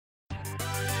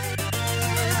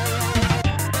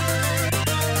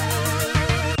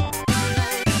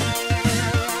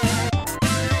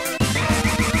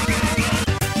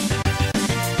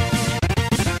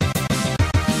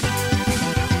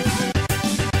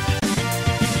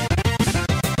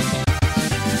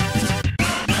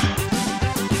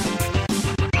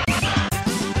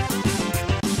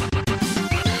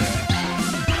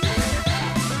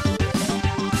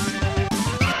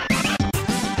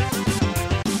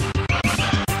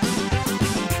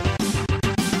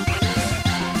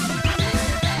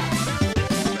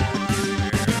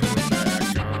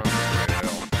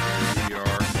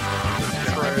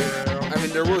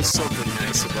was something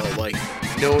nice about, like,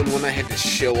 knowing when I had to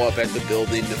show up at the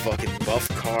building to fucking buff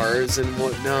cars and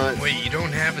whatnot. Wait, you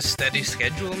don't have a steady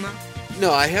schedule now?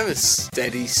 No, I have a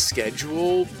steady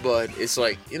schedule, but it's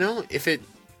like, if it,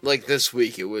 like this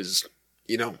week, it was,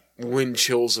 wind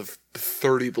chills of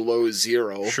 30 below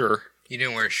zero. Sure. You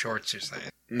didn't wear shorts, you're saying?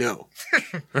 No.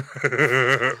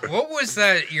 What was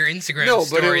that, your Instagram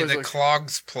story, the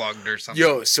clogs plugged or something?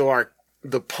 Yo, so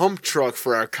the pump truck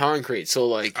for our concrete, so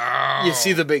like, you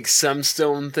see the big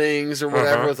Semstone things or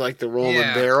whatever with like the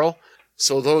rolling barrel?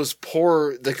 So those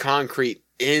pour the concrete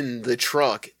in the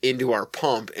truck into our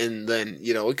pump, and then,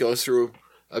 it goes through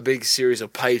a big series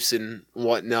of pipes and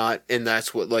whatnot, and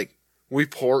that's what, like, we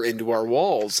pour into our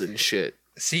walls and shit.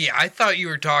 See, I thought you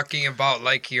were talking about,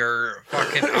 like, your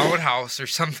fucking outhouse or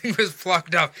something was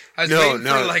plugged up. I was waiting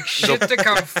for, like, shit to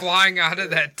come flying out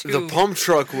of that tube. The pump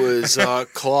truck was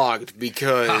clogged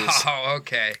because... Oh,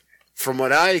 okay. From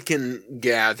what I can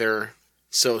gather,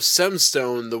 so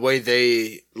Semstone, the way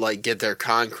they, like, get their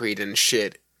concrete and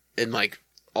shit and, like,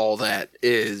 all that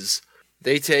is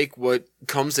they take what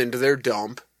comes into their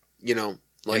dump,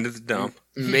 like... Into the dump.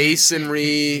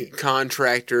 Masonry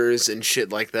contractors and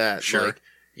shit like that. Sure. Like,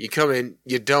 you come in,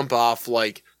 you dump off,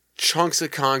 like, chunks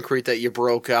of concrete that you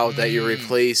broke out, that you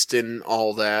replaced and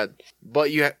all that.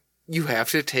 But you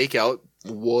have to take out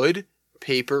wood,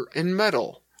 paper, and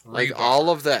metal. Like, all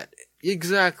of that.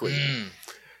 Exactly.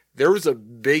 There was a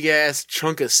big-ass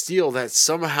chunk of steel that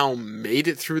somehow made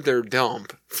it through their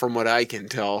dump, from what I can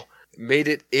tell. Made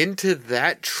it into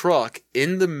that truck,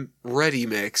 in the ready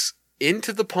mix,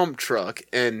 into the pump truck,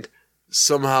 and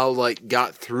somehow, like,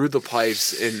 got through the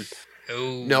pipes, and...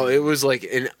 Oh. No, it was like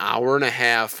an hour and a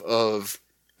half of...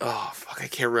 Oh, fuck, I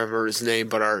can't remember his name,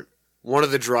 but one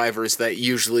of the drivers that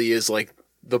usually is, like,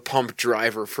 the pump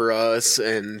driver for us,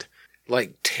 and,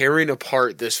 like, tearing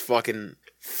apart this fucking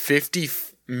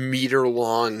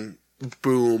 50-meter-long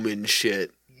boom and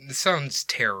shit. This sounds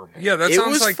terrible. Yeah, that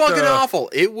sounds like it was fucking awful.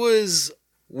 It was...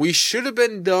 We should have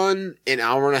been done an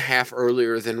hour and a half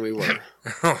earlier than we were.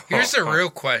 Here's a real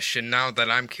question now that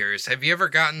I'm curious. Have you ever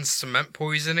gotten cement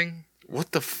poisoning?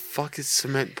 What the fuck is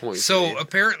cement poisoning? So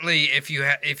apparently if you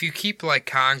keep like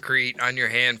concrete on your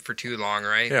hand for too long,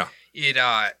 right? Yeah.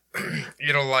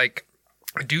 It'll like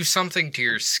do something to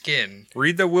your skin.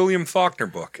 Read the William Faulkner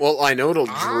book. Well, I know it'll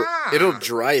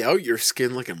dry out your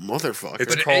skin like a motherfucker.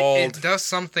 It's but called... It does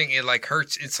something, it like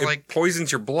hurts. It like...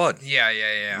 poisons your blood. Yeah.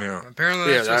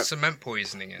 Apparently that's what cement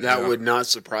poisoning is. That would not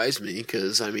surprise me,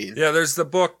 because, I mean... Yeah, there's the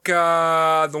book,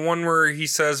 the one where he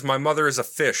says, My Mother is a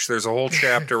Fish. There's a whole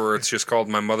chapter where it's just called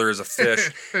My Mother is a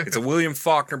Fish. It's a William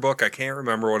Faulkner book. I can't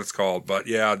remember what it's called. But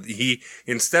yeah, he,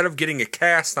 instead of getting a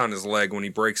cast on his leg when he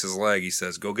breaks his leg, he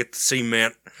says, go get the cement.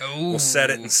 Ooh. We'll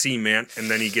set it in cement, and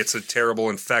then he gets a terrible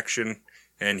infection,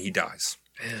 and he dies.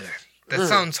 That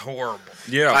sounds horrible.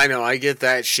 Yeah. I know, I get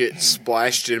that shit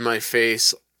splashed in my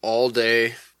face all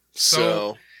day,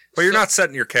 so... But you're not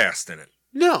setting your cast in it.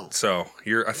 No. So,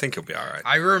 I think you'll be alright.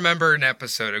 I remember an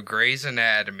episode of Grey's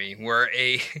Anatomy where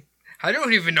I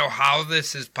don't even know how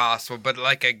this is possible, but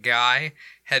like a guy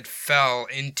had fell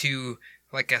into...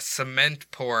 like a cement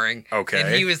pouring. Okay.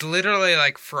 And he was literally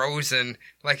like frozen,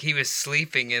 like he was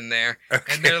sleeping in there.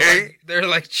 Okay. And they're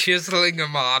like chiseling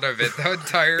him out of it the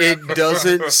entire It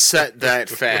doesn't set that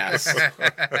fast.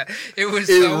 It was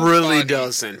It so really funny.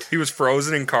 doesn't. He was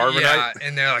frozen in carbonite? Yeah,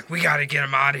 and they're like, we gotta get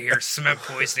him out of here. Cement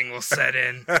poisoning will set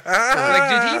in. Like,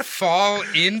 did he fall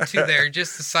into there,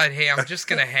 just decide, hey, I'm just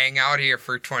gonna hang out here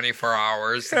for 24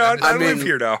 hours? Yeah, I mean- live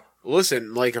here now.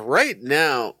 Listen, like right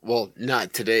now, well,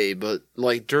 not today, but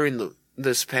like during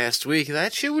this past week,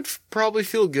 that shit would probably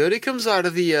feel good. It comes out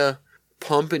of the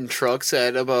pump and trucks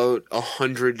at about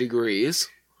 100 degrees.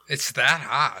 It's that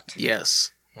hot.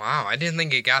 Yes. Wow, I didn't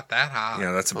think it got that hot.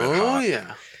 Yeah, that's a bit Oh, hot.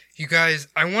 yeah. You guys,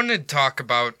 I wanted to talk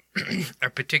about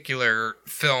a particular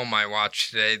film I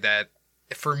watched today that,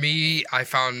 for me, I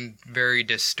found very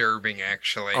disturbing,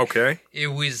 actually. Okay. It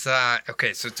was,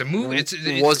 okay, so it's a movie. It's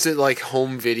Was it like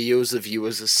home videos of you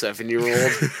as a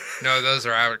 7-year-old? No, those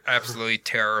are absolutely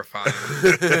terrifying.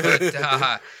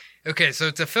 But, okay, so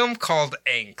it's a film called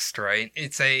Angst, right?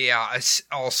 It's a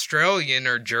Australian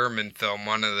or German film,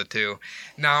 one of the two.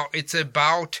 Now, it's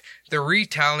about the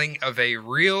retelling of a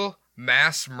real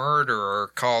mass murderer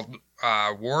called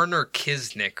Warner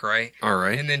Kisnick, right? All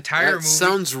right. And the entire movie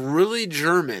sounds really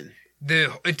German.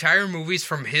 The entire movie's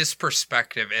from his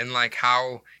perspective, and like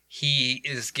how he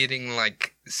is getting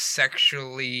like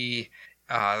sexually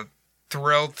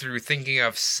thrilled through thinking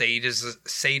of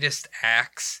sadist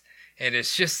acts, and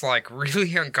it's just like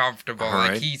really uncomfortable. All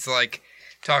like right. he's like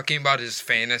talking about his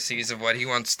fantasies of what he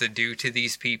wants to do to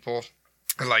these people.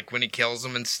 Like when he kills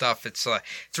them and stuff, it's a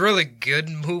really good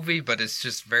movie, but it's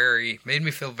just made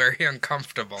me feel very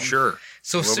uncomfortable. Sure.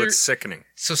 So a little bit sickening.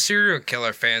 So serial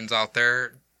killer fans out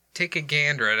there, take a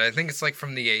gander at it. I think it's like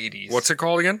from the 80s. What's it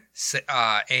called again?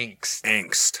 Angst.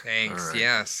 Angst. Right.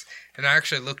 Yes. And I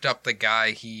actually looked up the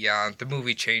guy. The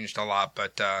movie changed a lot,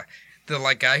 but the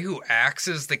guy who acts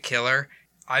as the killer,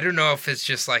 I don't know if it's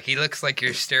just like he looks like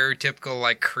your stereotypical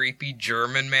like creepy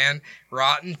German man,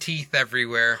 rotten teeth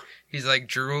everywhere. He's like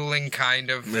drooling, kind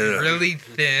of really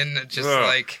thin, just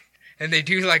like. And they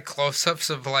do like close-ups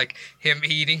of like him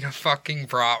eating a fucking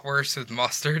bratwurst with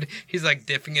mustard. He's like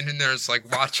dipping it in there, it's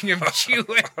like watching him chew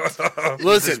it.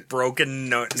 Listen, broken,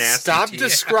 nasty. Stop teeth.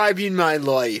 describing my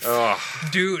life,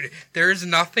 dude. There's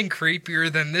nothing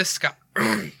creepier than this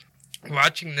guy.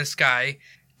 Watching this guy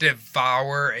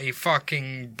devour a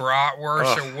fucking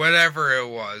bratwurst or whatever it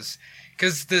was.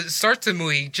 Because the starts the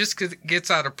movie, he just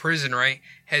gets out of prison, right?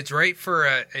 Heads right for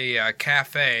a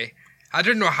cafe. I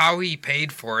don't know how he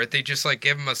paid for it. They just like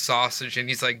give him a sausage, and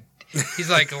he's like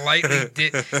lightly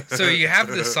so you have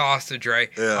the sausage right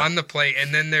on the plate,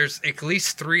 and then there's at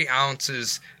least 3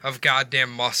 ounces of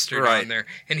goddamn mustard on there,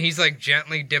 and he's like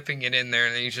gently dipping it in there,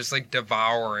 and then he's just like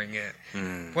devouring it.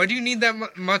 Why do you need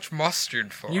that much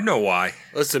mustard for? You know why?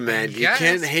 Listen, man, you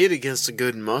can't hate against a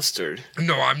good mustard.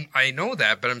 No, I know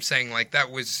that, but I'm saying like that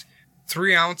was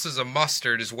 3 ounces of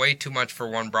mustard is way too much for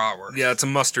one bratwurst. Yeah, it's a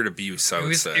mustard abuse, I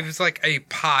would say. It was like a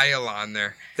pile on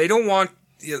there. They don't want...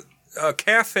 A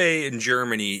cafe in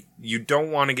Germany, you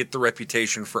don't want to get the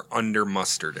reputation for under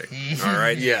mustarding. All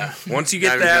right? Yeah. Once you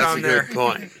get that on there, good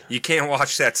point. You can't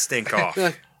watch that stink off.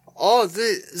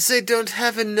 They don't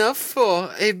have enough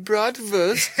for a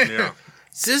bratwurst. Yeah.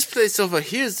 This place over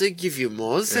here, they give you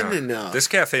more than enough. This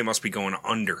cafe must be going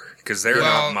under, because they're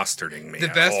not mustarding me. The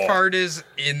best part is,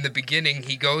 in the beginning,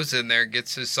 he goes in there,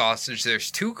 gets his sausage.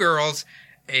 There's 2 girls,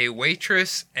 a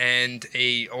waitress, and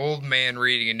a old man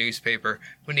reading a newspaper.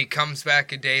 When he comes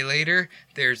back a day later,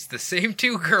 there's the same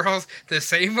 2 girls, the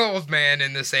same old man,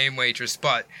 and the same waitress.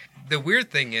 But the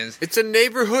weird thing is, it's a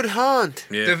neighborhood haunt.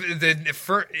 Yeah.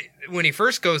 When he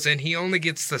first goes in, he only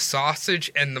gets the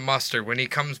sausage and the mustard. When he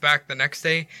comes back the next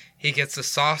day, he gets the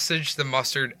sausage, the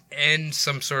mustard, and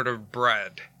some sort of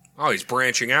bread. Oh, he's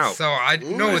branching out. So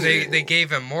they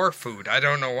gave him more food. I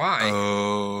don't know why.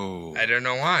 Oh. I don't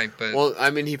know why, but well, I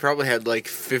mean, he probably had like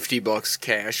 $50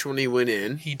 cash when he went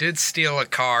in. He did steal a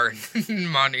car and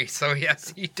money, so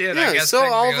yes, he did. Yeah, I guess so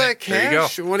all that There you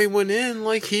cash when he went in,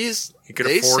 like he could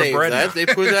they afford a saved bread that. now. They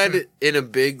put that in a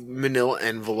big manila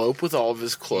envelope with all of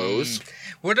his clothes.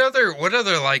 What other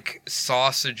like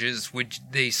sausages would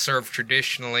they serve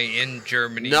traditionally in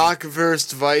Germany?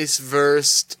 Knockwurst,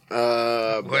 Weisswurst,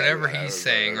 whatever he's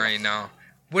saying right now.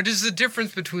 What is the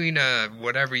difference between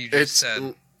whatever you just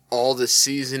said? All the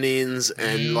seasonings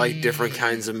and like different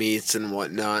kinds of meats and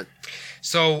whatnot.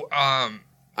 So, I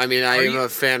mean, I am a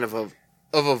fan of a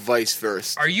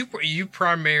Weisswurst. Are you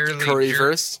primarily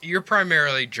currywurst? You're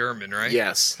primarily German, right?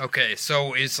 Yes. Okay,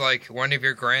 so is like one of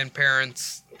your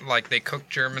grandparents like they cook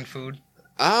German food?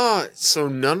 So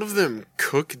none of them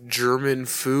cook German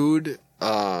food.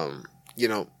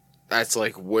 That's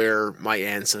like where my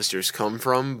ancestors come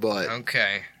from, but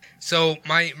okay. So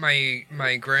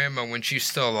my grandma, when she's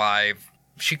still alive,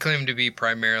 she claimed to be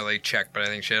primarily Czech, but I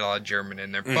think she had a lot of German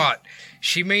in there. But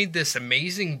she made this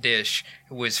amazing dish.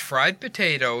 It was fried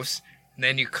potatoes, and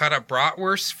then you cut up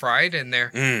bratwurst fried in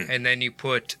there, and then you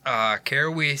put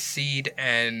caraway seed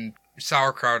and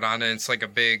sauerkraut on it. It's like a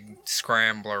big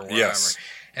scrambler or whatever. Yes.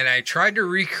 And I tried to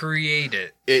recreate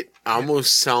it. it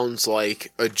almost sounds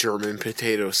like a German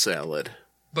potato salad.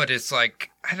 But it's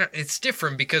like, it's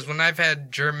different because when I've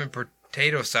had German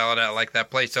potato salad at like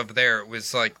that place over there, it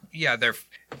was like, yeah, they're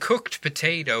cooked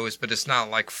potatoes, but it's not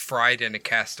like fried in a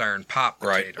cast iron pot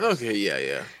potatoes. Right. Okay,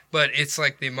 yeah. But it's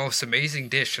like the most amazing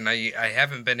dish, and I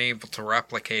haven't been able to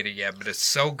replicate it yet, but it's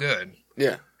so good.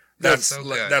 Yeah. That's so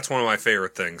good. That's one of my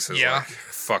favorite things. Is like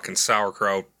fucking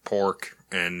sauerkraut, pork,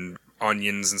 and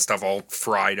onions and stuff all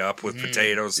fried up with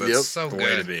potatoes. That's so the good.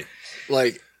 way to be.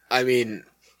 Like, I mean,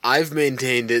 I've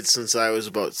maintained it since I was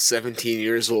about 17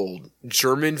 years old.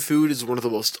 German food is one of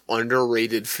the most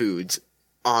underrated foods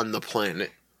on the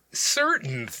planet.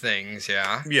 Certain things,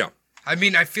 yeah. Yeah. I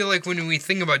mean, I feel like when we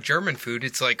think about German food,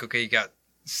 it's like, okay, you got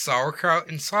sauerkraut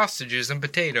and sausages and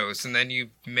potatoes, and then you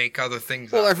make other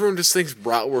things Well, up. everyone just thinks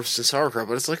bratwurst and sauerkraut,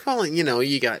 but it's like, well,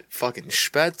 you got fucking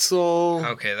Spätzle.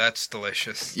 Okay, that's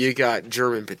delicious. You got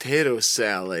German potato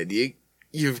salad.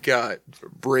 You've got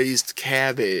braised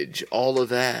cabbage. All of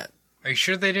that. Are you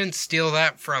sure they didn't steal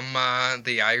that from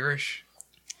the Irish?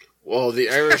 Well, the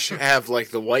Irish have, like,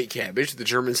 the white cabbage. The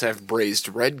Germans have braised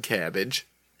red cabbage.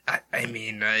 I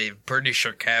mean, I'm pretty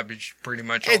sure cabbage pretty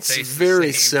much all It's tastes very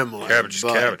the same. similar. Cabbage is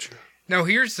but cabbage. Now,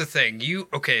 here's the thing.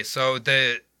 So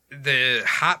the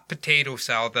hot potato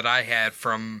salad that I had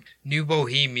from New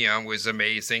Bohemia was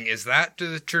amazing. Is that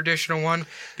the traditional one?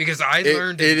 Because I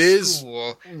learned in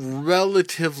school...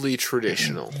 relatively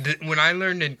traditional. When I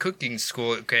learned in cooking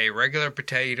school, regular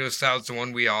potato salad's the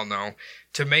one we all know.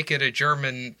 To make it a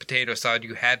German potato salad,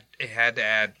 it had to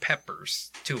add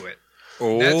peppers to it.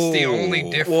 Oh. That's the only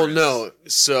difference. Well, no.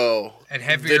 So And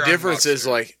heavier the on difference is,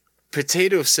 mustard. like,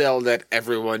 potato salad that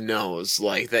everyone knows,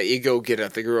 like, that you go get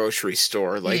at the grocery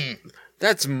store, like,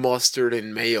 that's mustard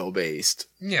and mayo based.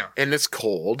 Yeah. And it's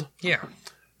cold. Yeah.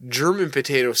 German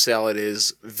potato salad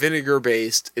is vinegar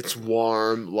based. It's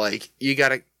warm. Like, you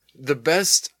gotta... The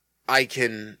best I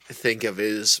can think of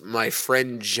is my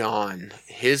friend John.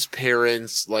 His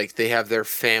parents, like, they have their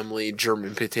family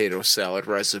German potato salad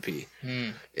recipe.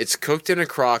 It's cooked in a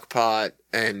crock pot,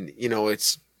 and, you know,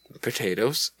 it's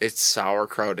potatoes, it's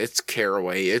sauerkraut, it's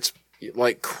caraway, it's,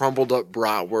 like, crumbled up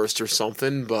bratwurst or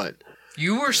something, but...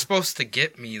 You were supposed to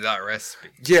get me that recipe.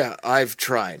 Yeah, I've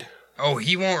tried. Oh,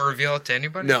 he won't reveal it to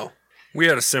anybody? No. We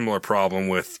had a similar problem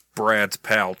with Brad's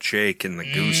pal Jake and the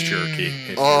goose jerky. if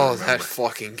you Oh, remember. that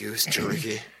fucking goose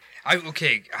jerky.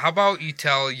 Okay, how about you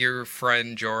tell your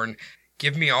friend Jordan,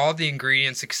 give me all the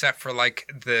ingredients except for, like,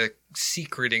 the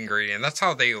secret ingredient. That's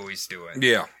how they always do it.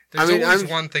 Yeah. There's I mean, always I'm-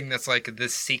 one thing that's like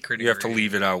this secret You have to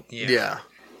ingredient. leave it out. Yeah.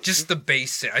 Just the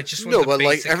basic. I just want No, the but,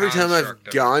 like, basic every time I've construct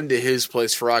of it. gone to his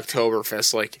place for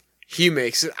Oktoberfest, like, he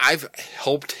makes it. I've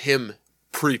helped him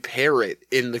prepare it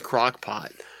in the crock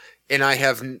pot. And I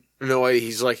have no idea.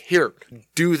 He's like, here,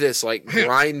 do this, like,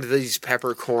 grind these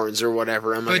peppercorns or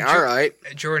whatever. I'm like, But all right.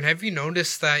 Jordan, have you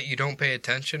noticed that you don't pay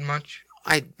attention much?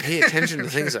 I pay attention to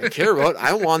things I care about.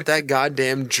 I want that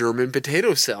goddamn German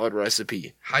potato salad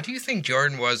recipe. How do you think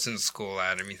Jordan was in school,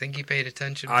 Adam? You think he paid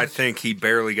attention much? I think he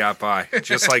barely got by,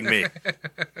 just like me.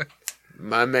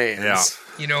 My man's.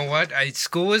 Yeah. You know what?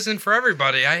 School isn't for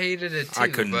everybody. I hated it too. I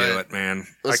couldn't but do it, man.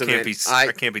 Listen, I can't man,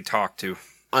 I can't be talked to.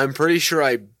 I'm pretty sure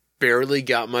I barely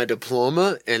got my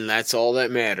diploma, and that's all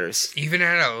that matters. Even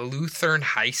at a Lutheran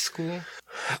high school?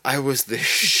 I was the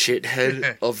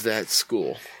shithead of that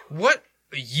school. What?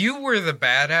 You were the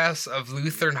badass of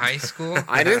Lutheran high school?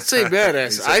 I didn't say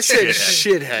badass. I said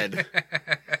shithead.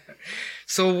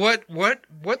 So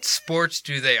what sports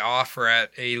do they offer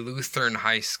at a Lutheran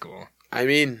high school? I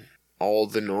mean, all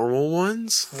the normal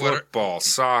ones. What are- Football,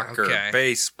 soccer, Okay.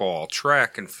 baseball,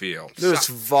 track and field, There's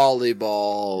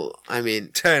volleyball. I mean,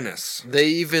 tennis. they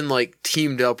even, like,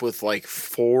 teamed up with, like,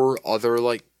 4 other,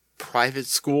 like, private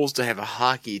schools to have a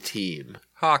hockey team.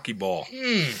 Hockey ball.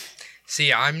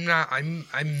 See, I'm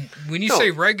when you No.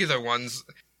 say regular ones,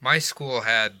 my school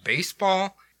had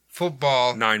baseball,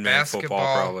 football, 9-man basketball.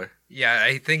 football, probably. Yeah,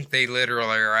 I think they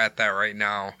literally are at that right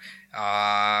now.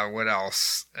 What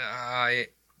else?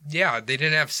 Yeah, they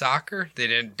didn't have soccer. They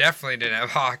definitely didn't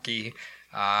have hockey.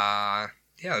 Yeah,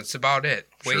 that's about it.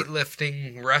 Sure.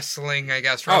 Weightlifting, wrestling, I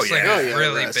guess. Oh, Wrestling yeah. is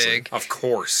really wrestling. big. Of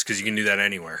course, because you can do that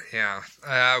anywhere.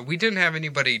 Yeah. We didn't have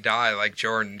anybody die like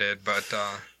Jordan did, but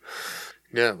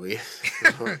Yeah, we...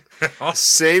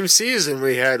 Same season,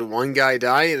 we had one guy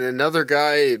die and another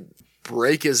guy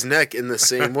break his neck in the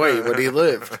same way, but he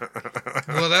lived.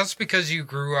 well, that's because you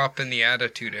grew up in the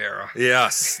Attitude Era.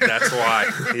 Yes, that's why.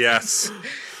 Yes.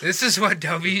 This is what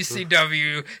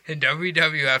WCW and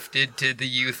WWF did to the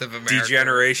youth of America.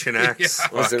 Degeneration X.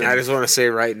 Yeah. Listen, I just want to say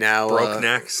right now, Broke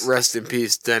necks. rest in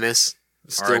peace, Dennis.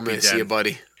 Still R.I.P. miss Den. you,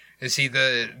 buddy. Is he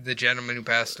the gentleman who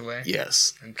passed away?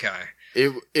 Yes. Okay.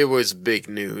 It was big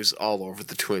news all over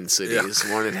the Twin Cities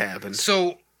when it happened.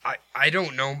 So I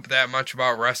don't know that much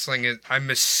about wrestling. I'm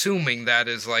assuming that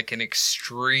is like an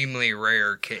extremely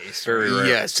rare case. Very rare.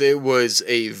 Yes, it was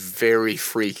a very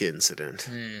freak incident.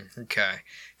 Okay.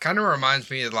 Kind of reminds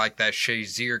me of like that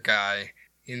Shazier guy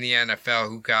in the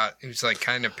NFL who's like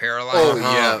kind of paralyzed. Oh,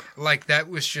 yeah. Like that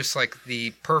was just like the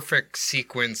perfect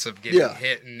sequence of getting Yeah,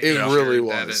 hit and it injured really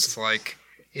that was. it's like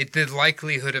the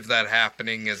likelihood of that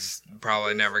happening is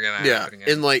probably never going to Yeah, happen again.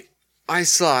 and like I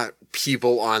saw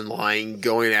people online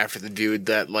going after the dude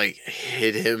that like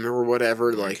hit him or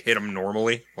whatever. Like, Hit him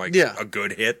normally, like Yeah. a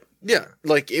good hit. yeah,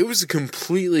 like it was a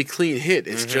completely clean hit.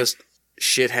 It's just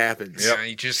shit happens. Yep. Yeah,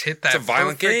 you just hit that It's a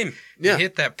violent perfect- game. Yeah. You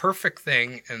hit that perfect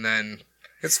thing and then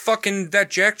It's fucking that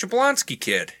Jack Jablonski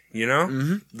kid, you know?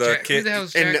 Mm-hmm. The Jack, who kid, the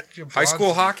hell's and Jack high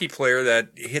school Jablonski? hockey player that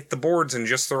hit the boards in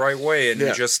just the right way and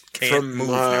Yeah. just can't From move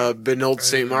now. Benold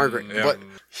St. Margaret. Yeah. But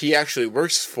he actually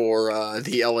works for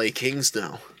the LA Kings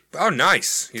now. Oh,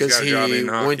 nice. He's because got a job he in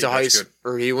hockey. went to That's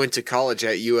good. he went to college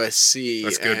at USC,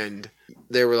 That's good. and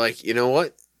they were like, you know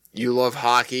what? You love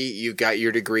hockey. You got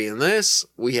your degree in this.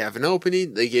 We have an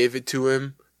opening. They gave it to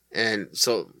him, and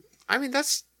so I mean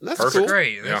that's Perfect. cool.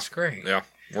 Great. That's great. Yeah,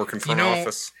 working for You an know,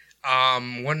 office.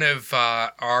 One of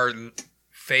our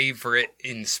favorite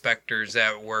inspectors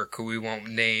at work, who we won't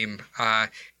name,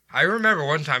 I remember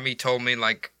one time he told me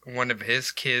like one of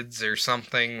his kids or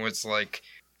something was like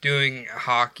doing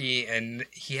hockey and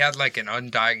he had like an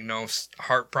undiagnosed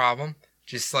heart problem.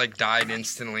 Just like died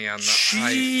instantly on the ice.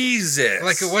 Jesus.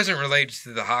 Like it wasn't related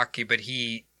to the hockey, but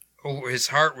his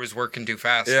heart was working too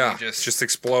fast. Yeah, And he just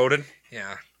exploded.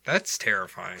 yeah, that's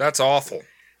terrifying. That's awful.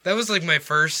 That was like my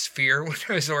first fear when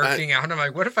I was working out. I'm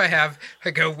like, what if I have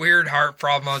like a weird heart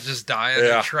problem? I'll just die on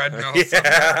the treadmill.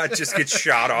 Yeah, just get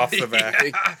shot off the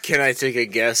back. Can I take a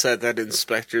guess at that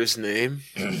inspector's name?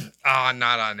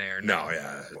 Not on air. No,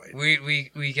 yeah.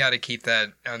 We got to keep that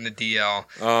on the DL.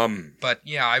 But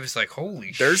yeah, I was like,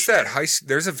 holy There's shit.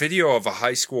 there's a video of a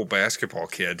high school basketball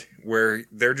kid where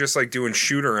they're just like doing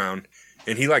shoot around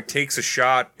and he like takes a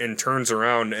shot and turns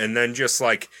around and then just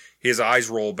like his eyes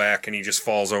roll back and he just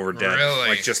falls over dead. Really?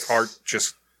 Like just heart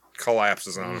just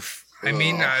collapses on him. I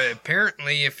mean,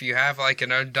 apparently, if you have like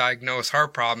an undiagnosed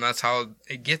heart problem, that's how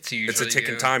it gets you. It's a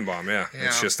ticking time bomb, yeah.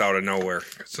 It's just out of nowhere.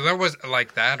 So there was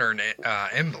like that or an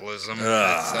embolism.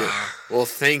 Well,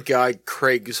 thank God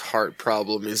Craig's heart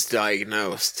problem is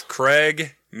diagnosed.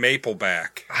 Craig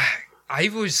Mapleback.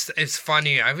 It's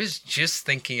funny, I was just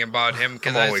thinking about him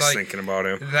because I'm I was always like, thinking about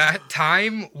him. that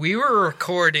time we were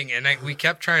recording and we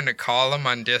kept trying to call him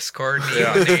on Discord and he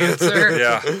wouldn't answer.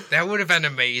 Yeah. That would have been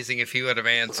amazing if he would have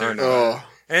answered. Oh,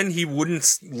 And he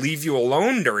wouldn't leave you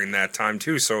alone during that time,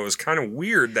 too, so it was kind of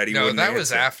weird that he No, wouldn't that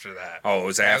was answer. after that. Oh, it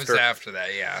was That after? was after that,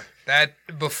 yeah.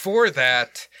 Before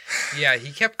that, yeah,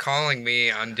 he kept calling me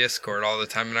on Discord all the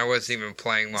time, and I wasn't even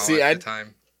playing at the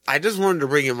time. I just wanted to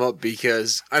bring him up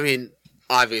because, I mean,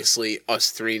 obviously us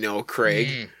three know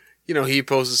Craig. You know, he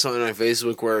posted something on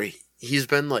Facebook where he's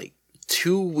been like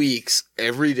 2 weeks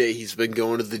every day he's been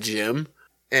going to the gym.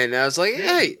 And I was like,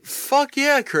 hey, fuck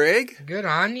yeah, Craig. Good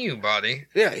on you, buddy.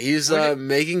 Yeah, he's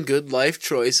making good life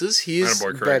choices. He's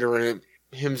Attaboy, Craig. bettering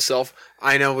himself.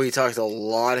 I know we talked a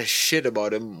lot of shit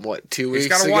about him, 2 weeks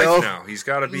ago? He's got a wife now. He's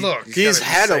got to be. Look, He's gotta be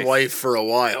had safe. a wife for a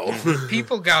while.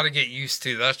 People got to get used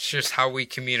to that's just how we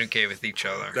communicate with each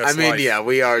other. That's I mean, life. yeah,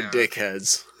 we are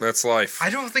dickheads. That's life. I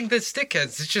don't think that's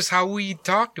dickheads. It's just how we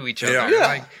talk to each other. Yeah. Yeah.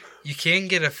 Like, you can't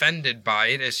get offended by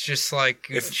it. It's just like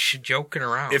joking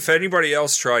around. If anybody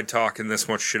else tried talking this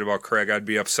much shit about Craig, I'd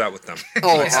be upset with them.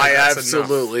 Oh, Like, I that's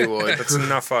absolutely would. That's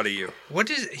enough out of you. What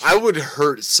is I would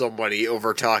hurt somebody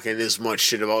over talking as much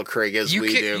shit about Craig as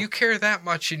we do. You care that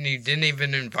much and you didn't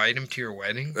even invite him to your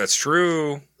wedding? That's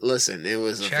true. Listen, it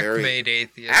was a Checkmate,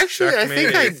 atheist. Actually,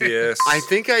 Checkmate, atheist. I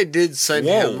think I did send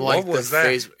Whoa, him like what was the that?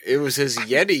 face. It was his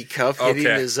Yeti cup hitting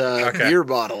Okay, his okay. beer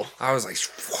bottle. I was like,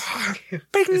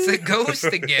 It's a ghost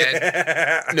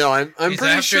again. No, I'm He's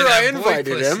pretty after sure that I boy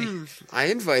invited pussy. him. I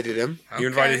invited him. You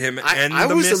invited him and I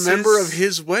the was missus? a member of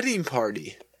his wedding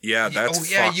party. Yeah, that's Oh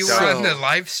yeah, fucked you were up. on the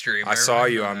live stream. I saw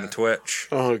you remember on the that. Twitch.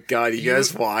 Oh God, you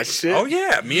guys watched it? Oh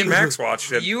yeah, me and Max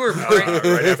watched it. You were right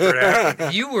after it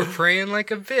happened. You were praying like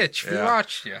a bitch. We Yeah.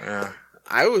 watched you. Yeah.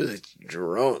 I was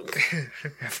drunk.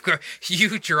 Of course,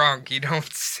 you drunk. You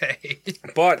don't say.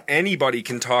 But anybody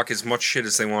can talk as much shit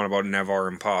as they want about Nevar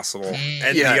Impossible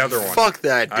and Yeah, the other one. fuck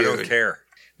that dude. I don't care.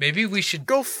 Maybe we should.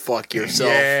 Go fuck yourself.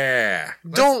 Yeah.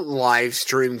 Don't live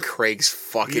stream Craig's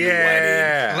fucking wedding.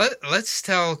 Yeah. Let's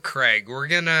tell Craig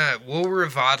we'll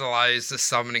revitalize the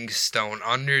Summoning Stone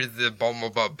under the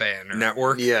Bumblebee banner.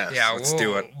 Network. Yes. Yeah, Let's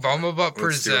do it. Bumblebee Let's do it.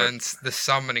 presents the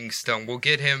Summoning Stone. We'll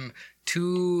get him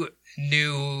 2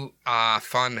 new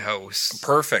fun hosts.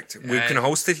 Perfect. We can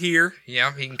host it here.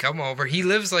 Yeah, he can come over. He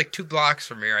lives like 2 blocks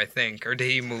from here, I think. Or did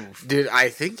he move? Dude, I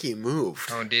think he moved.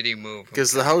 Oh, did he move?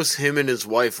 Because the house him and his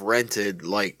wife rented,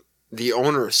 like, the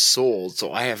owner sold,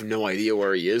 so I have no idea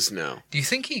where he is now. Do you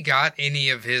think he got any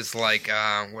of his, like,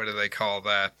 what do they call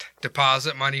that?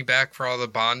 Deposit money back for all the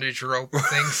bondage rope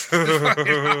things?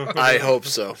 I hope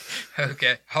so.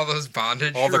 Okay, all those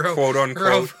bondage All the rope, quote-unquote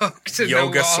rope hooks and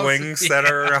yoga the walls. swings that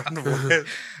are around the wood.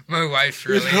 My wife's It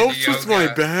really helps into with my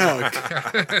yoga.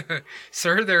 back.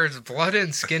 Sir, there's blood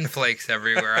and skin flakes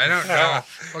everywhere. I don't know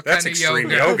what That's kind of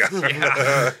extreme yoga.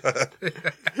 yoga.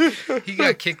 He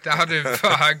got kicked out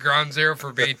of Ground Zero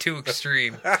for being too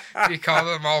extreme. He called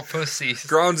them all pussies.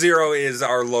 Ground Zero is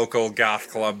our local goth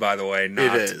club, by the way.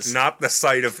 Not, It is. Not the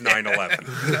site of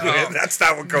 9/11. That's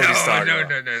not what Cody's talking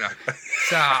about. No.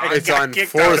 So, It's got on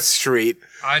kicked 4th out. Street.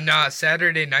 on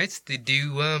Saturday nights, they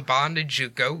do bondage a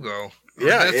go-go.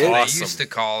 Yeah, that's it's what awesome. they used to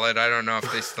call it. I don't know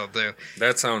if they still do.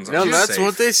 That sounds No, unsafe. that's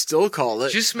what they still call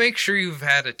it. Just make sure you've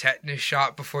had a tetanus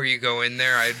shot before you go in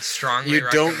there. I'd strongly You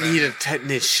don't recommend need it. a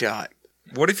tetanus shot.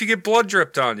 What if you get blood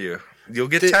dripped on you? You'll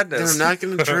get They're tetanus. not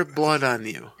going to drip blood on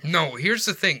you. No, here's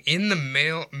the thing. In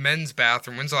the men's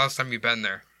bathroom, when's the last time you've been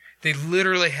there? They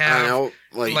literally I have know,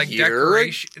 like year,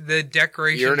 the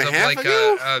decorations year and a of half like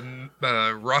ago?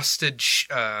 a rusted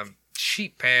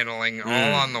sheet paneling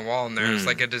all on the wall in there. It's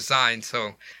like a design.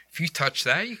 So if you touch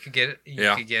that, you could get it.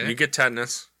 You could get it. You get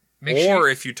tetanus. Make Or sure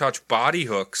if you touch body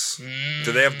hooks.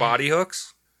 Do they have body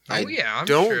hooks? Oh yeah, I'm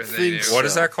don't sure they think do. so. What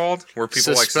is that called? Where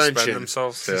people like suspend Suspension.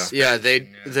 themselves? Yeah. Yeah,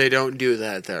 they don't do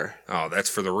that there. Oh, that's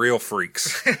for the real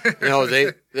freaks. No,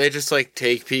 they just like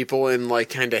take people and like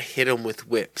kind of hit them with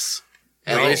whips.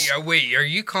 At No. least Wait, are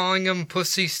you calling them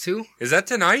pussies too? Is that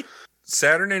tonight?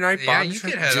 Saturday night Yeah, bondage? you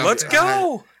could head up Let's there.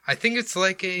 go. I think it's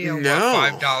like a No.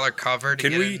 $5 cover to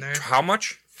Can get we? in there. How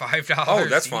much? $5. Oh,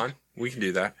 that's fine. We can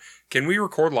do that. Can we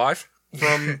record live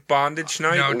from bondage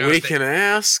night? No, we they- can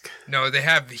ask. No, they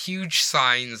have huge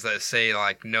signs that say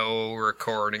like no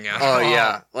recording at Oh all.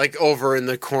 yeah, like over in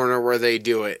the corner where they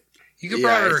do it. You could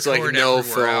Yeah, probably it's record like no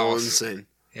everywhere phones else. and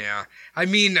Yeah, I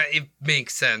mean it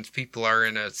makes sense. People are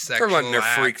in a They're sexual letting their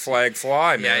act. freak flag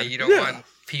fly, Yeah, man. you don't Yeah. want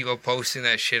people posting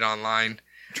that shit online.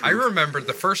 I remember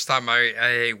the first time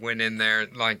I went in there,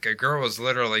 like a girl was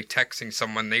literally texting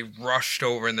someone. They rushed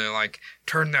over and they're like,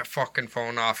 "Turn that fucking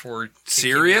phone off. We're kicking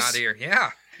you Serious? out of here."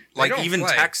 Yeah, They Like don't even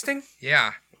play. texting?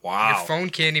 Yeah, Wow. your phone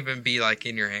can't even be like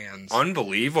in your hands.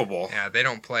 Unbelievable. Yeah, they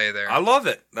don't play there. I love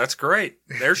it. That's great.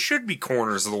 There should be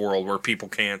corners of the world where people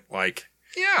can't, like,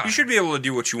 Yeah. you should be able to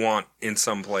do what you want in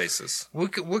some places.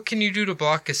 What can you do to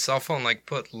block a cell phone? Like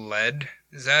put lead?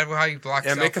 Is that how you block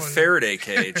Yeah, cell make a phones? Faraday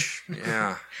cage.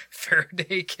 Yeah.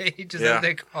 Faraday cage? Is Yeah. that what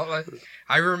they call it?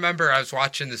 I remember I was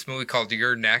watching this movie called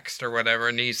You're Next or whatever,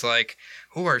 and he's like,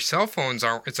 "Oh, our cell phones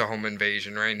aren't." It's a home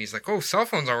invasion, right? And he's like, "Oh, cell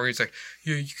phones aren't." He's like,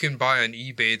 "Yeah, you can buy on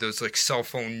eBay those like cell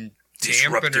phone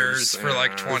dampeners Disruptors. for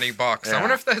like $20. Yeah. I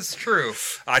wonder if that's true.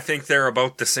 I think they're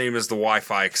about the same as the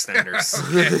Wi-Fi extenders.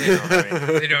 Okay. You know what I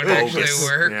mean? They don't Bogus. actually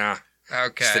work. Yeah.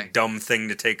 Just a Okay. dumb thing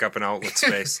to take up an outlet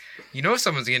space. You know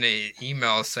someone's gonna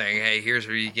email saying, "Hey, here's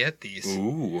where you get these."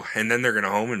 Ooh. And then they're going to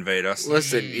home invade us.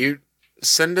 listen, you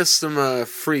send us some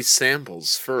free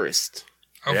samples first.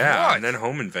 Of yeah. what? And then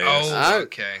home invade us. Oh,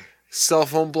 okay. Cell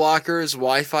phone blockers,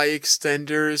 Wi-Fi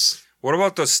extenders. What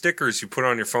about those stickers you put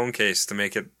on your phone case to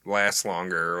make it last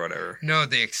longer or whatever? No,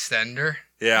 the extender.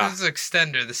 Yeah. This is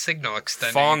extender, the signal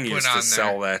extender. Fong you put used on to there.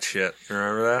 sell that shit.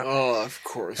 Remember that? Oh, of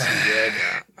course you did.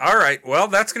 All right. Well,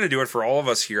 that's going to do it for all of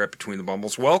us here at Between the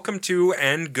Bumbles. Welcome to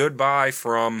and goodbye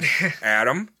from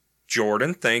Adam,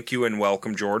 Jordan. Thank you and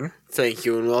welcome, Jordan. Thank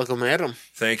you and welcome, Adam.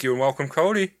 Thank you and welcome,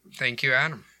 Cody. Thank you,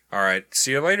 Adam. All right.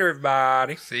 See you later,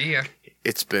 everybody. See ya.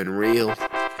 It's been real.